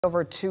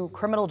Over to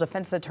criminal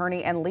defense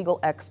attorney and legal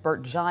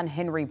expert John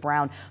Henry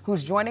Browne,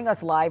 who's joining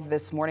us live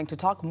this morning to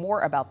talk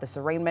more about this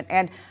arraignment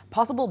and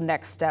possible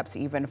next steps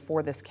even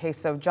for this case.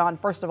 So John,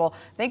 first of all,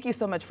 thank you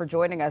so much for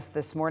joining us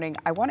this morning.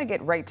 I want to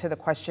get right to the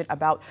question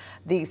about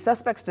the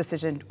suspect's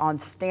decision on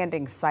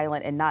standing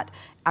silent and not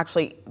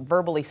actually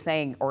verbally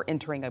saying or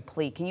entering a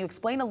plea. Can you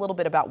explain a little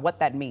bit about what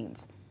that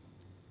means?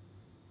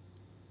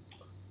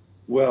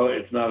 Well,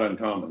 it's not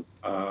uncommon,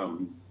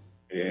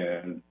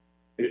 and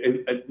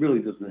it really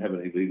doesn't have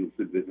any legal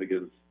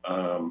significance.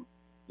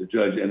 The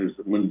judge enters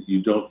when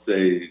you don't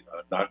say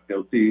not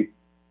guilty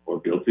or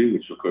guilty,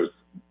 which of course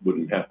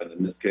wouldn't happen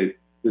in this case.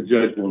 The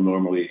judge will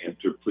normally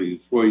enter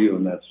pleas for you,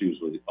 and that's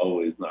usually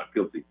always not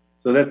guilty.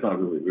 So that's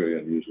not really very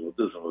unusual. It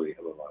doesn't really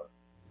have a lot of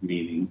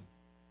meaning.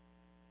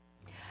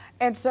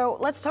 And so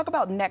let's talk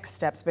about next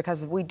steps,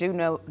 because we do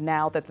know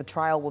now that the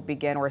trial will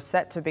begin or is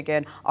set to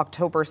begin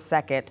October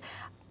 2nd.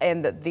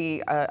 And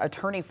the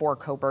attorney for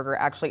Kohberger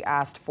actually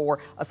asked for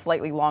a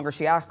slightly longer.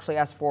 She actually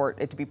asked for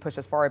it to be pushed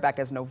as far back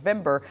as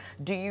November.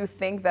 Do you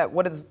think that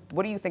what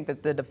do you think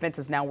that the defense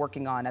is now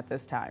working on at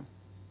this time?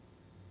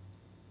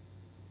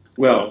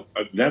 Well,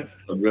 that's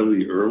a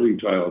really early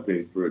trial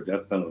date for a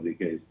death penalty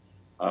case.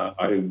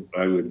 I'm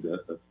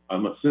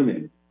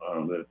assuming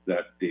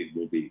that date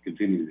will be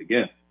continued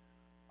again.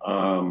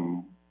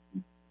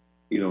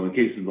 In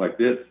cases like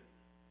this,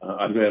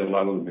 I've read a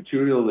lot of the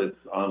material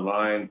that's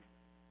online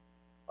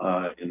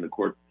in the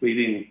court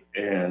pleadings,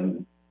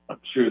 and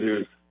I'm sure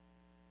there's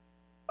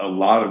a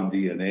lot of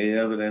DNA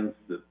evidence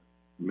that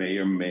may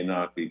or may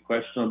not be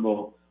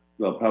questionable.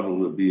 There'll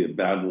probably be a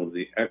battle of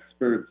the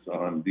experts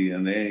on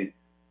DNA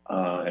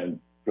and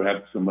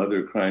perhaps some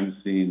other crime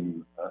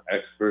scene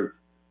experts.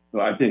 So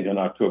I think an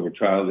October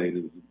trial date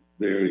is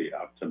very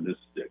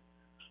optimistic.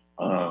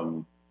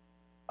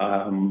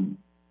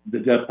 The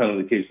death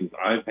penalty cases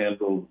I've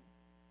handled,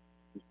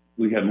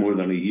 we had more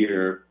than a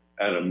year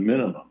at a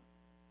minimum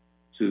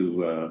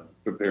to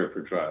prepare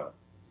for trial.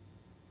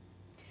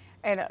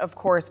 And of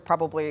course,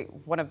 probably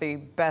one of the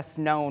best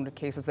known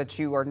cases that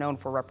you are known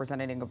for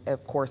representing,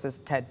 of course, is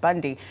Ted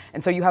Bundy.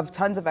 And so you have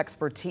tons of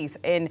expertise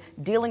in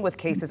dealing with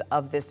cases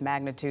of this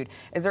magnitude.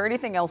 Is there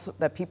anything else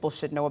that people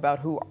should know about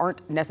who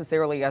aren't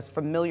necessarily as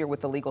familiar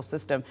with the legal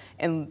system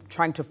in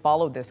trying to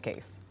follow this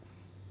case?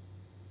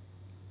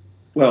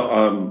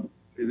 Well,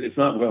 it's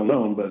not well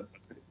known, but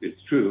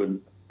it's true. And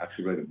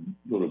actually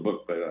wrote a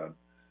book, but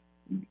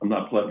I'm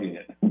not plugging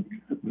it.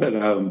 But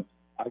I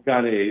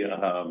got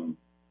a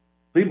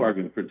plea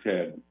bargain for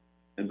Ted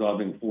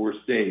involving 4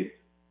 states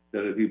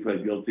that if he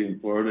pled guilty in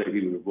Florida,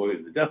 he would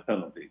avoid the death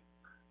penalty.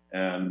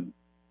 And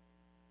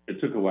it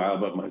took a while,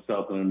 but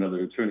myself and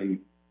another attorney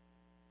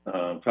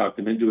talked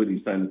him into it.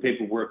 He signed the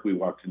paperwork. We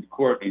walked into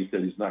court, and he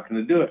said he's not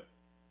going to do it.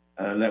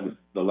 And that was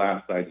the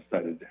last I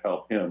decided to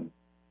help him.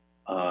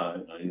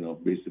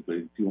 Basically,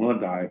 if you want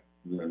to die,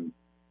 then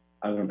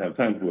I don't have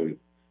time for you.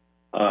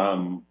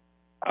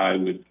 I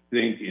would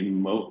think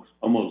in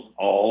almost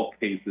all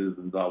cases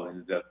involving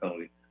the death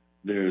penalty,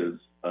 there's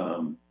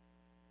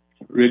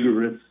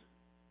rigorous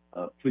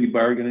plea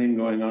bargaining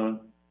going on.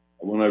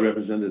 When I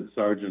represented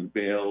Sergeant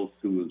Bales,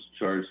 who was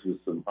charged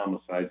with some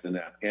homicides in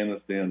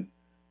Afghanistan,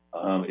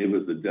 it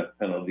was a death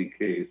penalty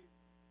case,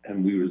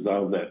 and we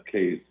resolved that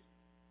case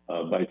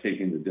by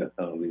taking the death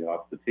penalty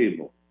off the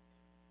table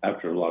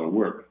after a lot of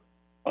work.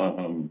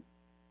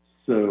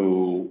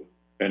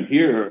 And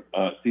here,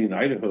 in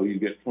Idaho, you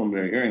get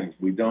preliminary hearings.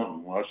 We don't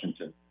in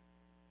Washington.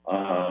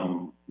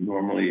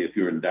 Normally, if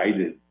you're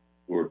indicted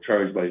or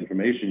charged by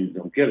information, you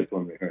don't get a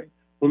preliminary hearing.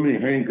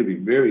 Preliminary hearing could be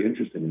very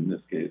interesting in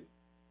this case.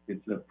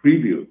 It's a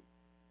preview.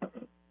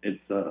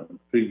 It's a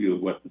preview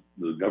of what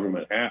the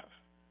government has,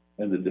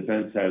 and the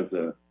defense has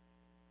a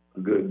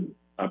good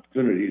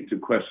opportunity to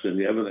question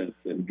the evidence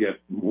and get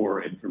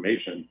more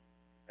information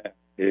at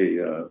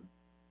a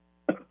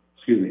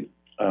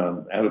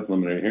at a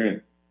preliminary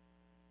hearing.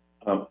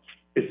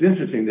 It's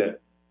interesting that,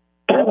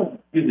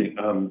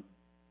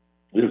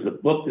 there's a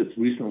book that's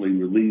recently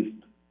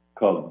released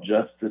called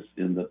Justice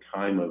in the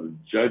Time of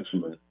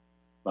Judgment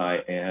by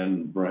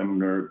Anne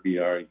Bremner,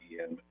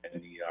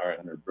 B-R-E-M-N-E-R,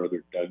 and her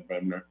brother Doug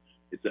Bremner.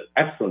 It's an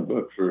excellent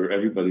book for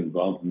everybody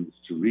involved in this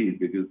to read,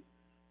 because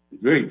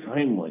it's very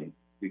timely,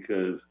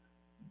 because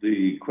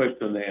the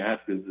question they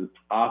ask is it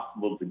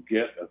possible to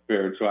get a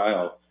fair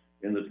trial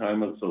in the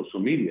time of social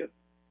media?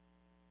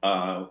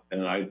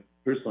 And I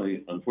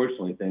personally,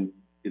 unfortunately, think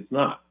it's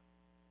not.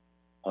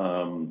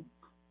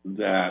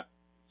 That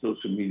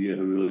social media has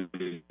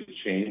really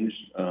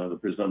changed the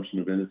presumption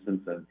of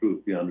innocence and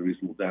proof beyond a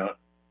reasonable doubt.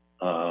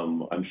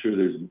 I'm sure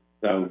there's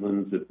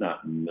thousands, if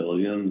not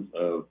millions,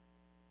 of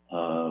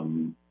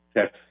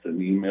texts and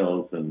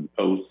emails and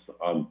posts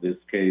on this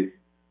case.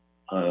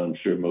 I'm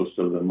sure most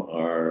of them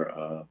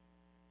are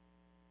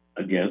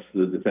against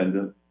the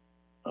defendant.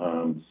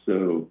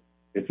 So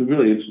it's a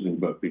really interesting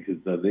book, because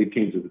they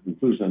came to the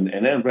conclusion,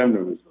 and Anne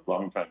Bremner was a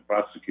longtime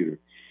prosecutor,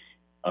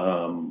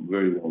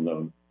 very well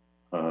known,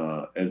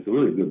 and it's a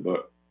really good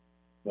book.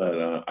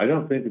 But I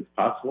don't think it's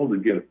possible to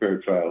get a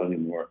fair trial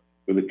anymore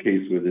with a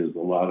case where there's a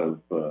lot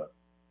of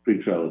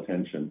pretrial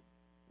detention.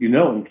 You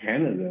know, in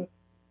Canada,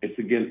 it's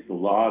against the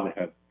law to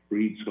have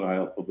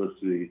pretrial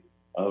publicity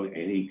of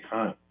any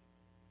kind.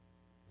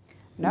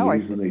 No,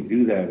 and the reason they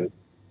do that is,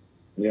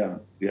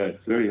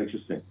 it's very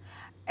interesting.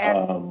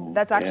 And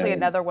that's actually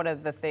another one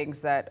of the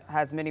things that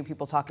has many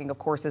people talking, of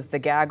course, is the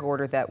gag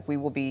order that we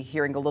will be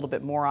hearing a little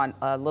bit more on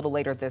a little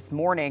later this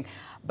morning.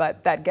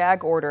 But that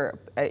gag order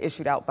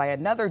issued out by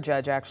another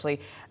judge, actually,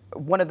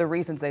 one of the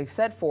reasons they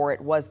said for it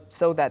was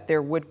so that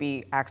there would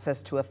be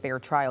access to a fair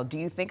trial. Do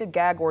you think a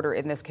gag order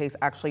in this case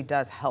actually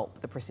does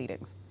help the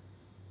proceedings?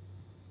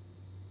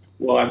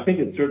 Well, I think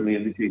it certainly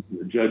indicates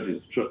that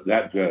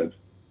judge,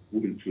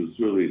 which was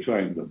really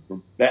trying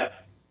the best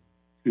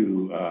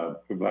to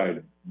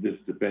provide this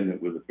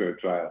defendant with a fair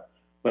trial.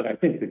 But I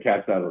think the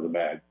cat's out of the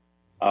bag.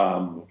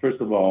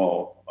 First of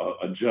all,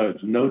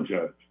 no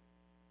judge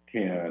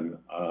can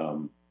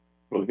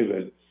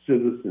prohibit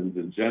citizens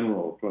in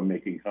general from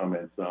making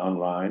comments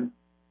online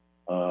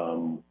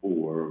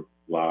or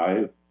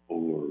live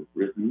or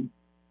written.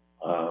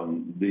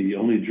 The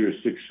only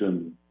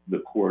jurisdiction the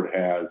court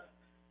has,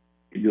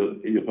 you'll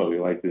probably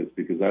like this,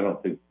 because I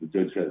don't think the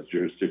judge has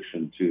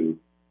jurisdiction to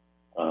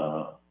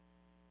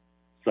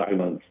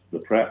silence the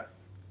press.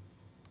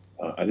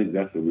 I think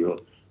that's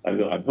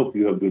I hope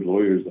you have good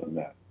lawyers on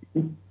that,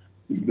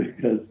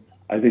 because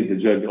I think the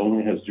judge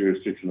only has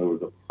jurisdiction over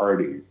the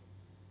parties,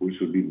 which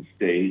would be the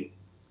state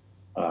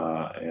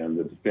and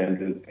the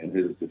defendant and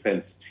his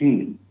defense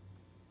team.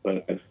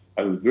 But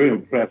I was very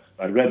impressed.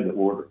 I read the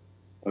order.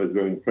 I was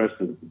very impressed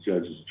that the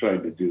judge is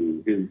trying to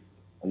do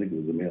I think it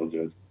was a male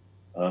judge,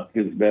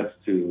 his best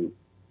to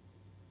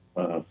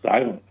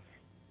silence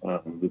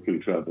the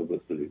pretrial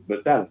publicity.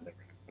 But that will never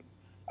happen.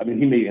 I mean,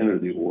 he may enter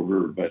the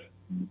order, but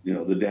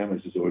the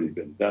damage has already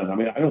been done. I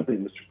mean, I don't think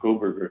Mr.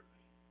 Kohberger,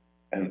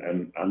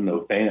 and I'm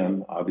no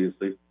fan,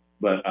 obviously,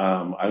 but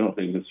I don't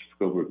think Mr.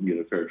 Kohberger can get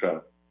a fair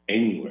trial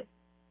anyway.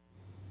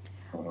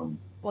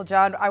 Well,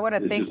 John, I want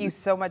to thank you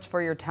so much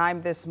for your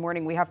time this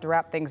morning. We have to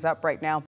wrap things up right now.